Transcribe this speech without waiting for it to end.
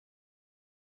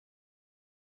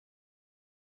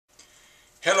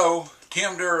Hello,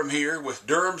 Tim Durham here with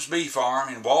Durham's Bee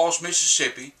Farm in Walls,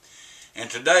 Mississippi, and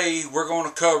today we're going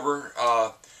to cover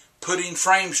putting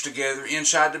frames together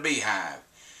inside the beehive.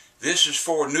 This is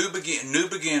for new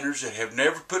beginners that have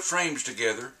never put frames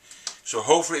together, so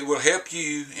hopefully it will help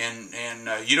you and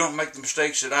you don't make the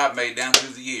mistakes that I've made down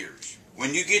through the years.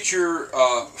 When you get your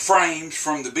frames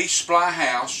from the bee supply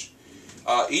house,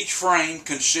 each frame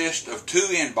consists of 2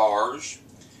 end bars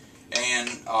and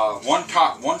one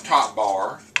top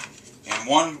bar and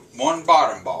one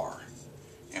bottom bar,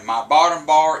 and my bottom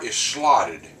bar is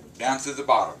slotted down through the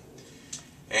bottom.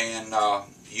 And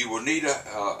you will need a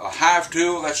hive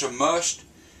tool. That's a must.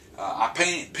 I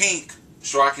paint it pink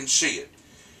so I can see it.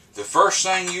 The first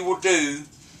thing you will do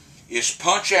is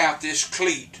punch out this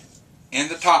cleat in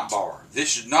the top bar.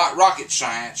 This is not rocket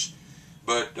science,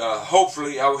 but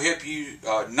hopefully I will help you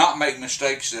not make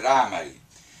mistakes that I made.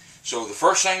 So the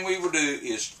first thing we will do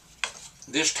is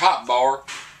this top bar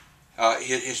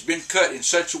it has been cut in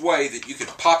such a way that you can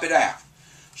pop it out.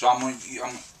 So I'm going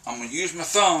to use my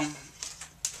thumb.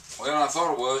 Well, I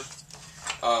thought it was.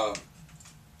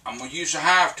 I'm going to use the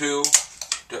hive tool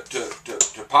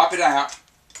to pop it out.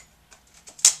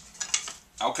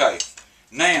 Okay.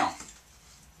 Now,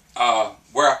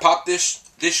 where I pop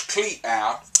this cleat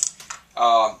out,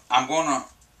 I'm going to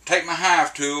take my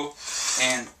hive tool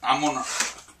and I'm going to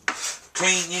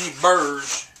clean any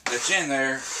burrs that's in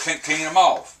there, clean them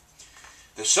off.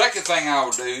 The second thing I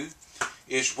will do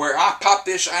is where I pop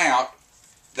this out,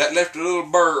 that left a little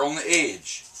burr on the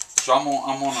edge. So I'm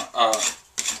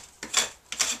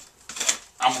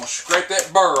gonna scrape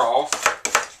that burr off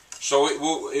so it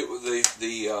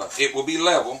will be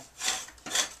level.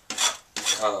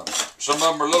 Some of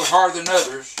them are a little harder than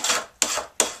others.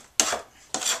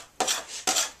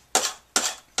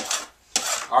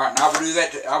 Alright, and I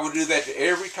will do that to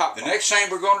every top. The next thing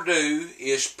we're going to do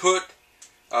is put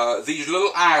these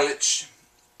little eyelets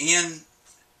in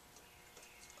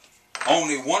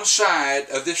only one side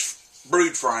of this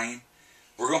brood frame.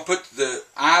 We're going to put the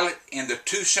eyelet in the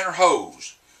 2 center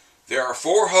holes. There are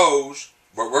 4 holes,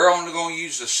 but we're only going to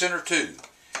use the center 2.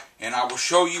 And I will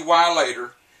show you why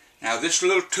later. Now this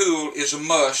little tool is a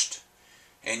must,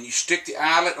 and you stick the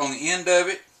eyelet on the end of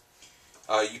it.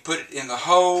 You put it in the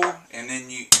hole, and then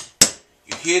you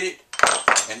hit it,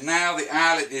 and now the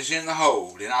eyelet is in the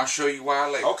hole, and I'll show you why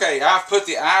later. Okay, I've put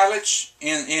the eyelets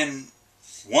in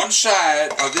one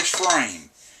side of this frame.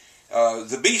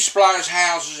 The bee supplies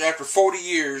houses, after 40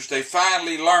 years, they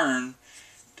finally learned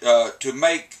to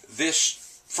make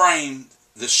this frame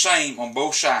the same on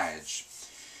both sides.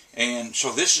 And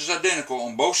so this is identical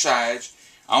on both sides.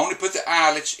 I only put the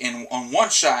eyelets on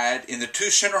one side in the 2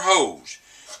 center holes.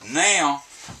 Now,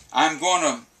 I'm going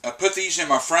to put these in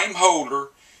my frame holder,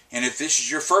 and if this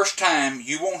is your first time,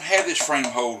 you won't have this frame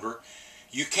holder.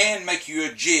 You can make you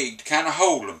a jig to kind of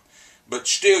hold them, but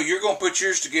still, you're going to put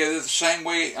yours together the same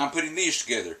way I'm putting these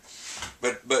together.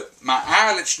 But my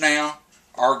eyelets now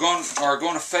are going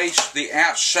to face the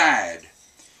outside.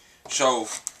 So,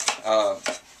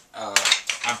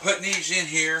 I'm putting these in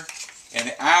here, and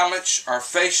the eyelets are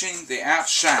facing the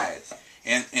outside.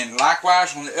 And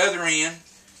likewise, on the other end,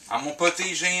 I'm going to put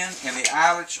these in, and the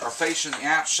eyelets are facing the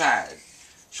outside.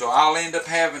 So I'll end up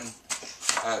having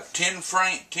 10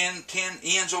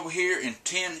 ends over here and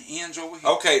 10 ends over here.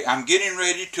 Okay, I'm getting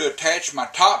ready to attach my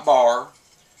top bar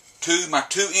to my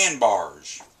 2 end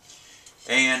bars.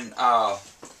 And I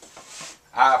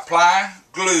apply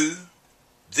glue.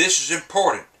 This is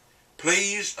important.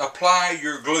 Please apply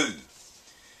your glue.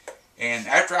 And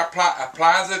after I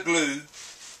apply the glue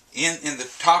in the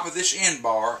top of this end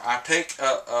bar, I take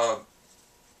a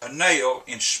nail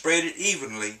and spread it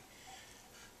evenly.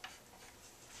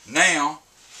 Now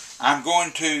I'm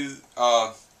going to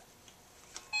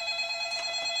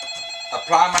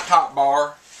apply my top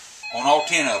bar on all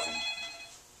 10 of them.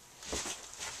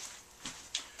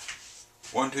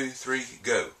 1, 2, 3,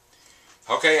 go.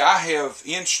 Okay, I have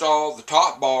installed the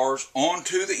top bars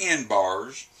onto the end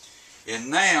bars, and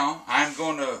now I'm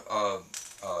going to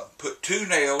put 2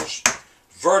 nails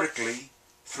vertically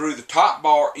through the top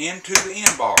bar into the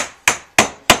end bar.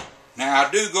 Now I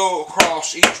do go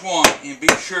across each one and be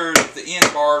sure that the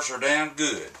end bars are down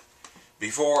good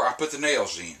before I put the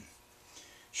nails in.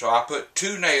 So I put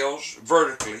 2 nails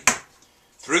vertically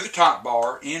through the top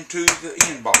bar into the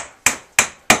end bar.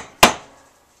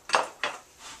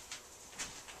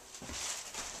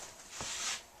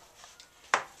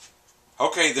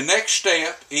 Okay, the next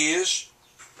step is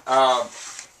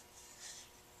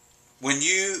when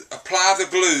you apply the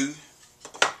glue,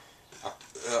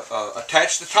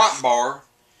 attach the top bar,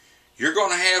 you're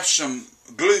going to have some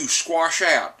glue squash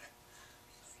out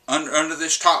under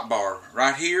this top bar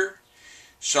right here.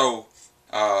 So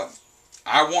I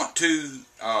want to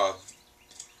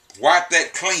wipe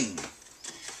that clean,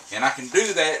 and I can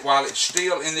do that while it's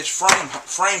still in this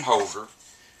frame holder,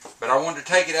 but I wanted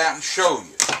to take it out and show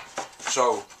you.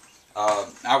 So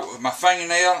with my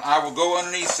fingernail, I will go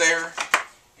underneath there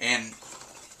and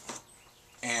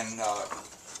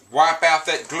wipe out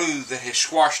that glue that has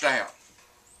squashed out.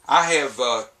 I have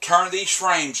turned these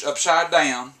frames upside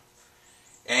down,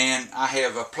 and I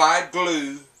have applied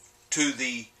glue to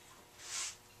the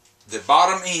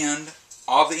bottom end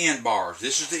of the end bars.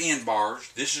 This is the end bars.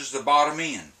 This is the bottom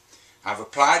end. I've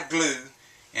applied glue,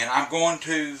 and I'm going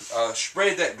to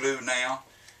spread that glue now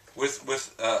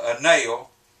with a nail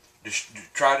to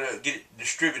try to get it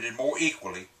distributed more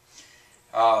equally.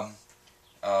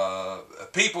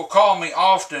 People call me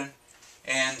often,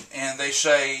 and they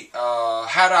say,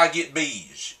 how do I get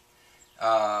bees?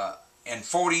 In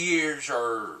 40 years,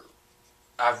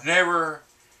 I've never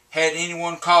had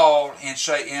anyone call and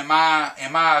say, am I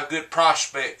a good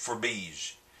prospect for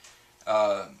bees?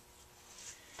 So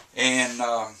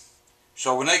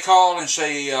when they call and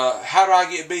say, how do I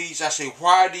get bees? I say,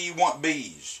 why do you want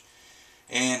bees?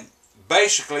 And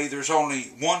basically, there's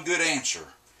only one good answer.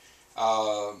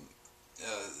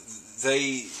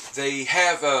 They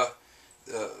have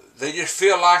they just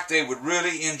feel like they would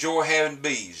really enjoy having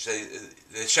bees.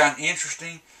 They sound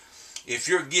interesting. If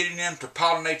you're getting them to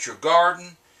pollinate your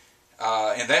garden,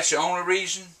 and that's the only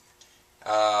reason,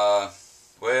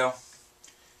 well,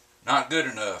 not good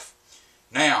enough.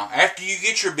 Now, after you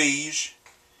get your bees,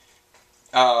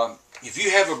 if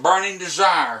you have a burning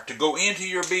desire to go into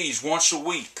your bees once a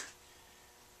week,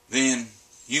 then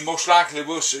you most likely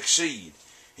will succeed.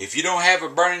 If you don't have a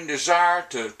burning desire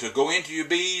to go into your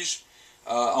bees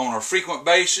on a frequent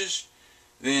basis,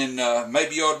 then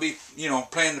maybe you ought to be,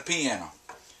 playing the piano.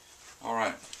 All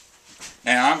right.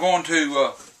 Now I'm going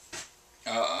to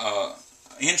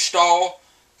install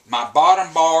my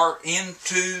bottom bar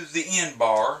into the end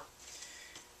bar,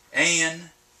 and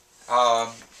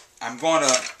I'm going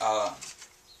to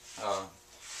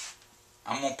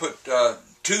put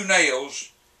 2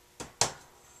 nails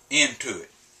into it.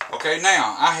 Okay,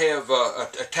 now I have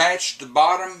attached the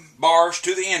bottom bars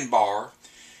to the end bar,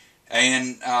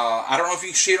 and I don't know if you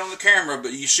can see it on the camera,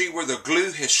 but you see where the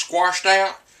glue has squashed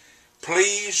out?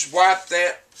 Please wipe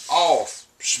that off.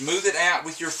 Smooth it out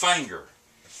with your finger.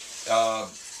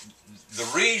 The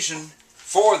reason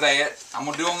for that, I'm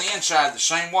going to do on the inside the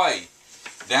same way.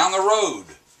 Down the road,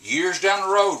 years down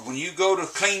the road, when you go to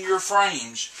clean your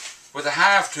frames with a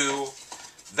hive tool,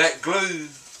 that glue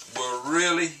will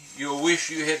really, you'll wish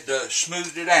you had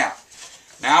smoothed it out.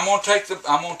 Now I'm going to take the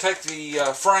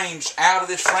frames out of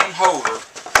this frame holder.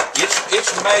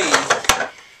 It's made.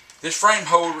 This frame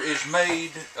holder is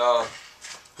made.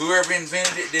 Whoever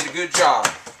invented it did a good job.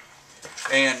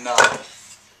 And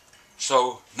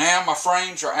so now my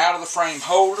frames are out of the frame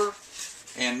holder,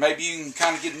 and maybe you can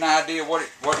kind of get an idea what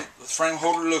the frame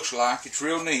holder looks like. It's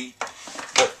real neat.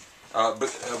 But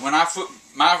when I put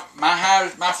my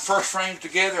first frame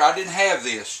together, I didn't have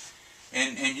this,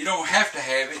 and you don't have to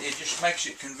have it. It just makes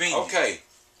it convenient. Okay,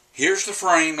 here's the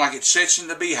frame like it sits in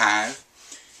the beehive,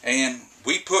 and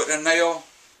we put a nail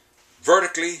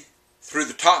vertically through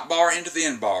the top bar into the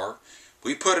end bar.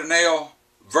 We put a nail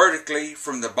vertically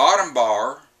from the bottom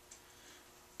bar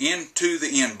into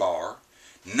the end bar.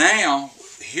 Now,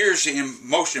 here's the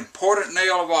most important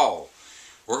nail of all.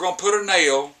 We're going to put a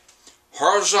nail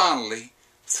horizontally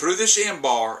through this end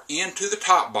bar into the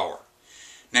top bar.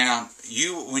 Now,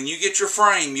 when you get your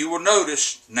frame, you will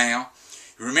notice now,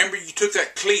 remember you took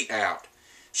that cleat out.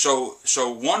 So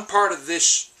one part of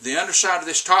this, the underside of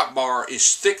this top bar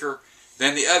is thicker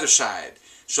than the other side.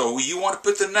 So you want to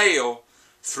put the nail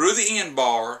through the end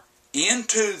bar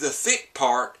into the thick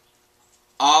part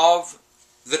of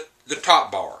the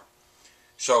top bar.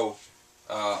 So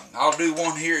I'll do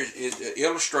one here,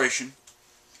 illustration.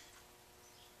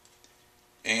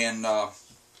 And I'm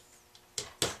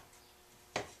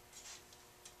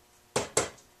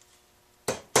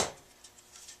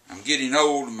getting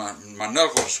old, and my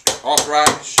knuckles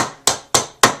arthritis.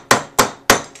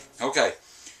 Okay,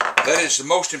 that is the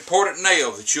most important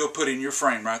nail that you'll put in your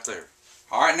frame right there.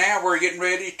 Alright, now we're getting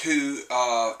ready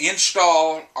to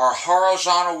install our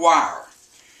horizontal wire.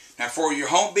 Now for your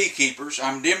home beekeepers,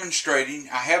 I'm demonstrating,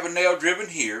 I have a nail driven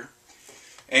here,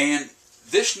 and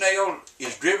this nail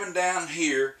is driven down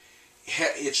here.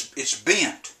 It's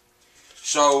bent.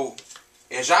 So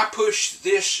as I push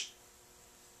this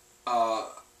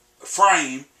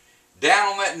frame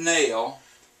down on that nail,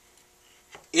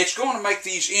 it's going to make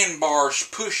these end bars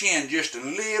push in just a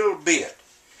little bit.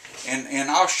 And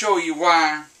I'll show you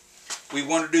why we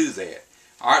want to do that.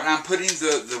 Alright, I'm putting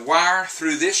the wire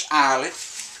through this eyelet,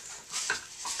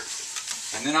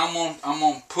 and then I'm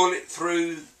gonna pull it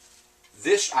through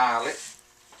this eyelet.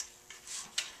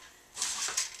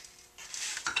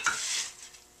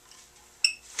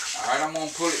 Alright, I'm gonna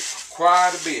pull it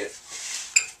quite a bit.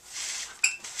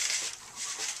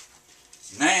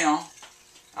 Now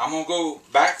I'm gonna go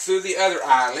back through the other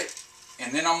eyelet,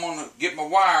 and then I'm gonna get my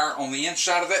wire on the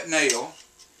inside of that nail,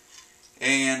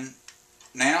 and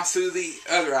now through the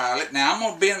other eyelet. Now I'm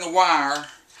going to bend the wire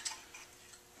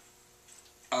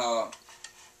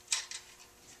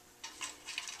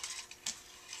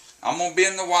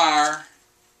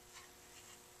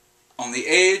on the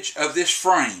edge of this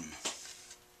frame.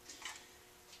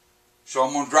 So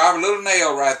I'm going to drive a little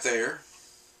nail right there.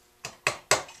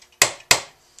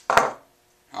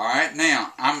 Alright,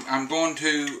 now I'm going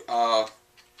to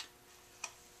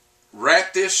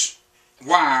wrap this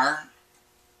wire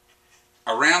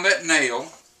around that nail.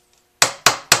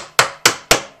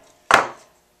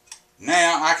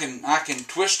 Now I can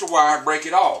twist the wire, break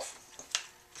it off.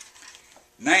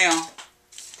 Now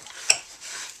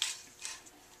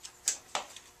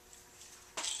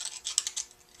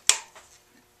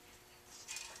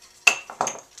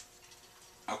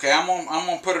okay, I'm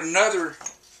gonna put another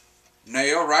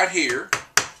nail right here,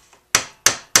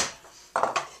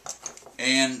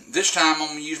 and this time I'm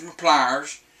gonna use my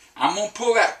pliers. I'm gonna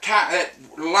pull that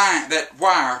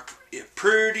wire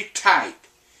pretty tight,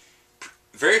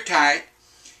 very tight,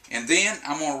 and then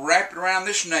I'm gonna wrap it around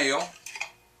this nail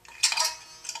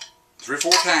 3 or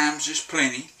 4 times, just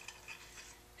plenty,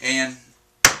 and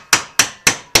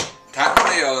tighten the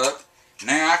nail up.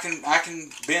 Now I can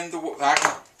bend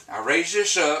I raise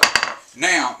this up.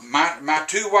 Now my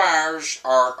 2 wires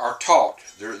are taut.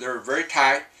 They're very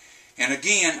tight, and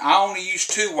again I only use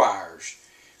 2 wires.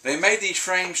 They made these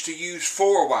frames to use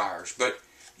 4 wires, but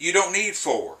you don't need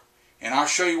 4. And I'll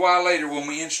show you why later when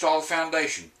we install the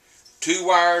foundation. 2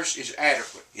 wires is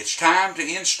adequate. It's time to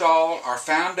install our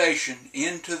foundation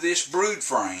into this brood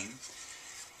frame.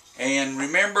 And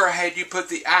remember, I had you put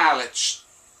the eyelets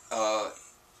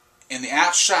in the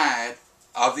outside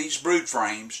of these brood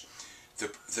frames.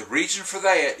 The reason for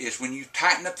that is when you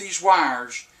tighten up these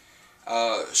wires,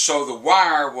 so the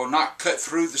wire will not cut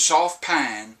through the soft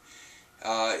pine.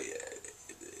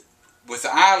 With the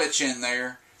eyelets in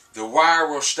there, the wire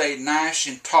will stay nice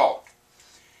and taut.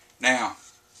 Now,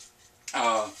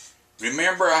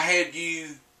 remember I had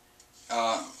you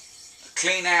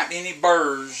clean out any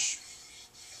burrs.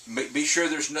 Be sure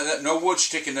there's no wood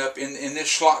sticking up in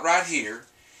this slot right here,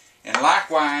 and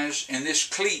likewise in this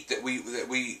cleat that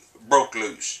we broke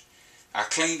loose. I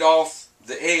cleaned off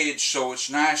the edge so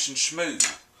it's nice and smooth.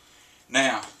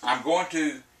 Now I'm going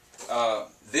to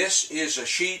this is a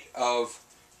sheet of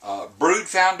brood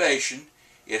foundation.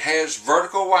 It has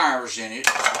vertical wires in it.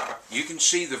 You can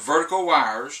see the vertical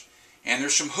wires, and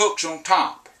there's some hooks on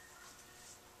top.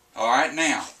 Alright,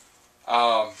 now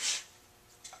I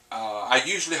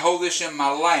usually hold this in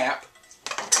my lap,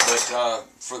 but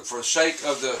for the sake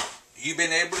of you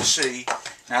being able to see,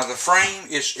 now the frame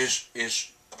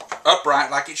is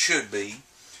upright like it should be,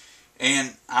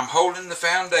 and I'm holding the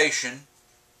foundation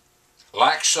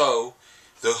like so.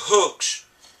 The hooks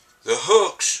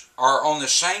are on the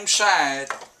same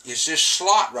side as this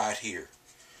slot right here.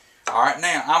 All right,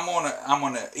 now I'm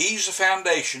gonna ease the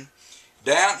foundation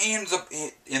down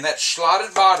in that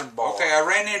slotted bottom bar. Okay, I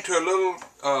ran into a little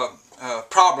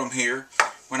problem here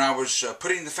when I was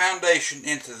putting the foundation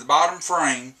into the bottom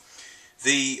frame.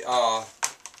 The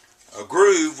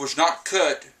groove was not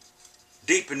cut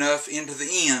deep enough into the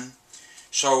end,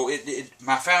 so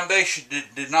my foundation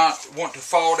did not want to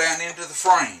fall down into the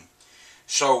frame.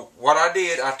 So what I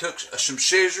did, I took some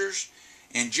scissors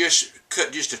and just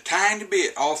cut just a tiny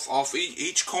bit off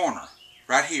each corner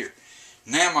right here.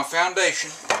 Now my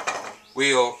foundation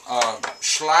will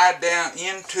slide down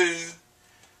into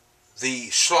the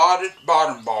slotted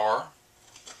bottom bar,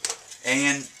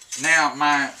 and now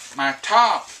my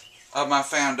top of my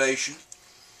foundation,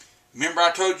 remember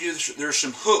I told you there's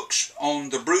some hooks on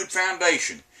the brood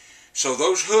foundation, so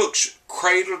those hooks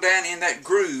cradle down in that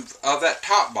groove of that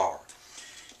top bar.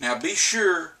 Now be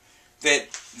sure that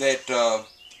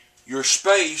your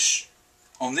space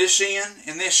on this end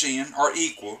and this end are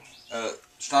equal.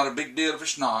 It's not a big deal if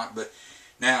it's not, but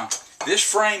now this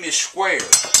frame is square.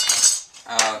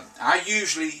 I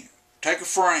usually take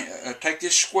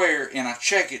this square and I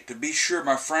check it to be sure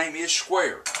my frame is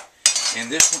square, and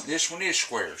this one is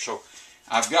square. So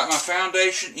I've got my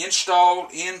foundation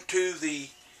installed into the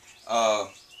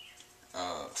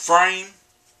frame.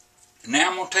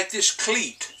 Now I'm going to take this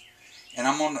cleat and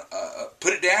I'm going to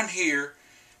put it down here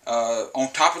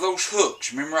on top of those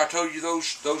hooks. Remember I told you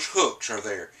those hooks are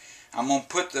there. I'm going to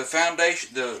put the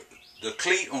foundation, the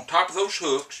cleat on top of those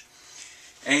hooks,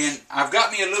 and I've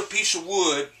got me a little piece of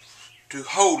wood to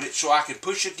hold it so I can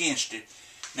push against it.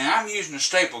 Now I'm using a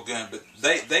staple gun, but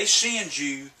they send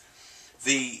you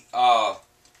the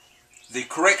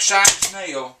correct size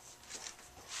nail.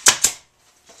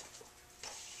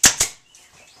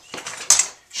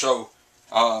 So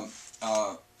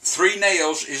 3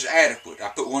 nails is adequate. I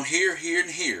put one here, here,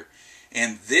 and here,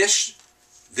 and this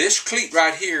cleat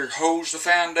right here holds the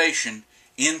foundation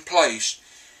in place.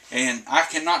 And I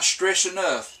cannot stress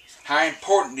enough how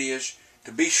important it is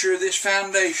to be sure this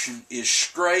foundation is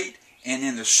straight and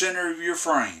in the center of your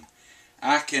frame.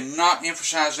 I cannot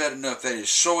emphasize that enough. That is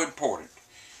so important.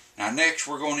 Now next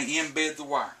we're going to embed the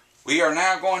wire. We are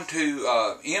now going to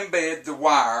embed the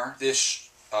wire, this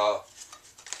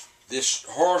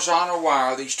horizontal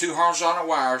wire, these 2 horizontal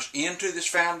wires, into this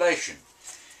foundation.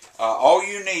 All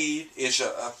you need is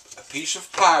a piece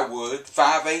of plywood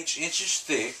 5/8 inches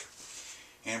thick,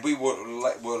 and we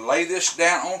will lay this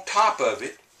down on top of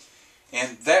it,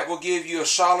 and that will give you a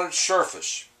solid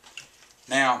surface.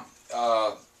 Now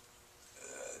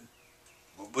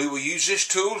we will use this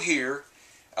tool here.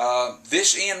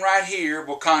 This end right here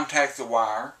will contact the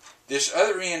wire. This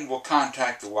other end will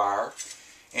contact the wire,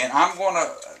 and I'm going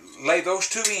to lay those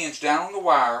 2 ends down on the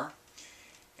wire,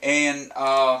 and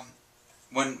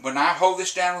when I hold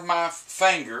this down with my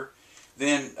finger,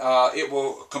 then it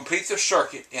will complete the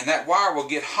circuit, and that wire will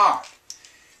get hot.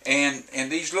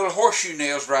 And these little horseshoe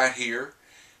nails right here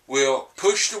will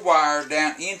push the wire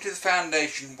down into the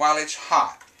foundation while it's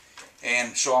hot.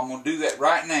 And so I'm going to do that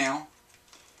right now.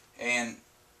 And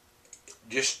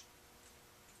just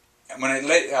when I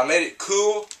let it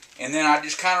cool, and then I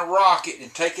just kind of rock it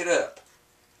and take it up.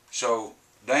 So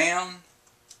down,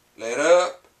 let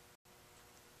up,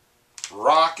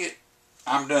 rock it,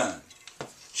 I'm done.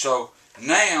 So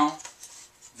now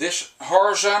this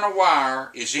horizontal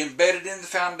wire is embedded in the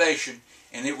foundation,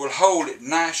 and it will hold it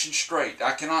nice and straight.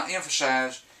 I cannot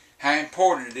emphasize how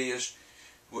important it is.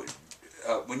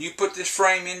 When you put this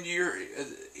frame into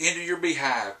your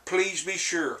beehive, please be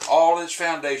sure all this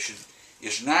foundation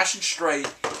is nice and straight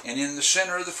and in the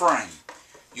center of the frame.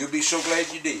 You'll be so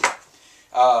glad you did.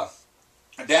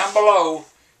 Down below,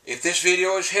 if this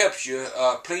video has helped you,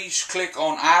 please click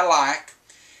on I like.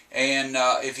 And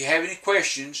if you have any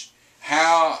questions,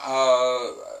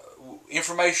 how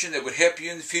information that would help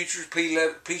you in the future,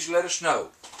 please let us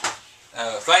know.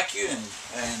 Thank you,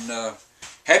 and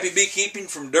happy beekeeping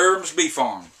from Durham's Bee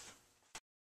Farm.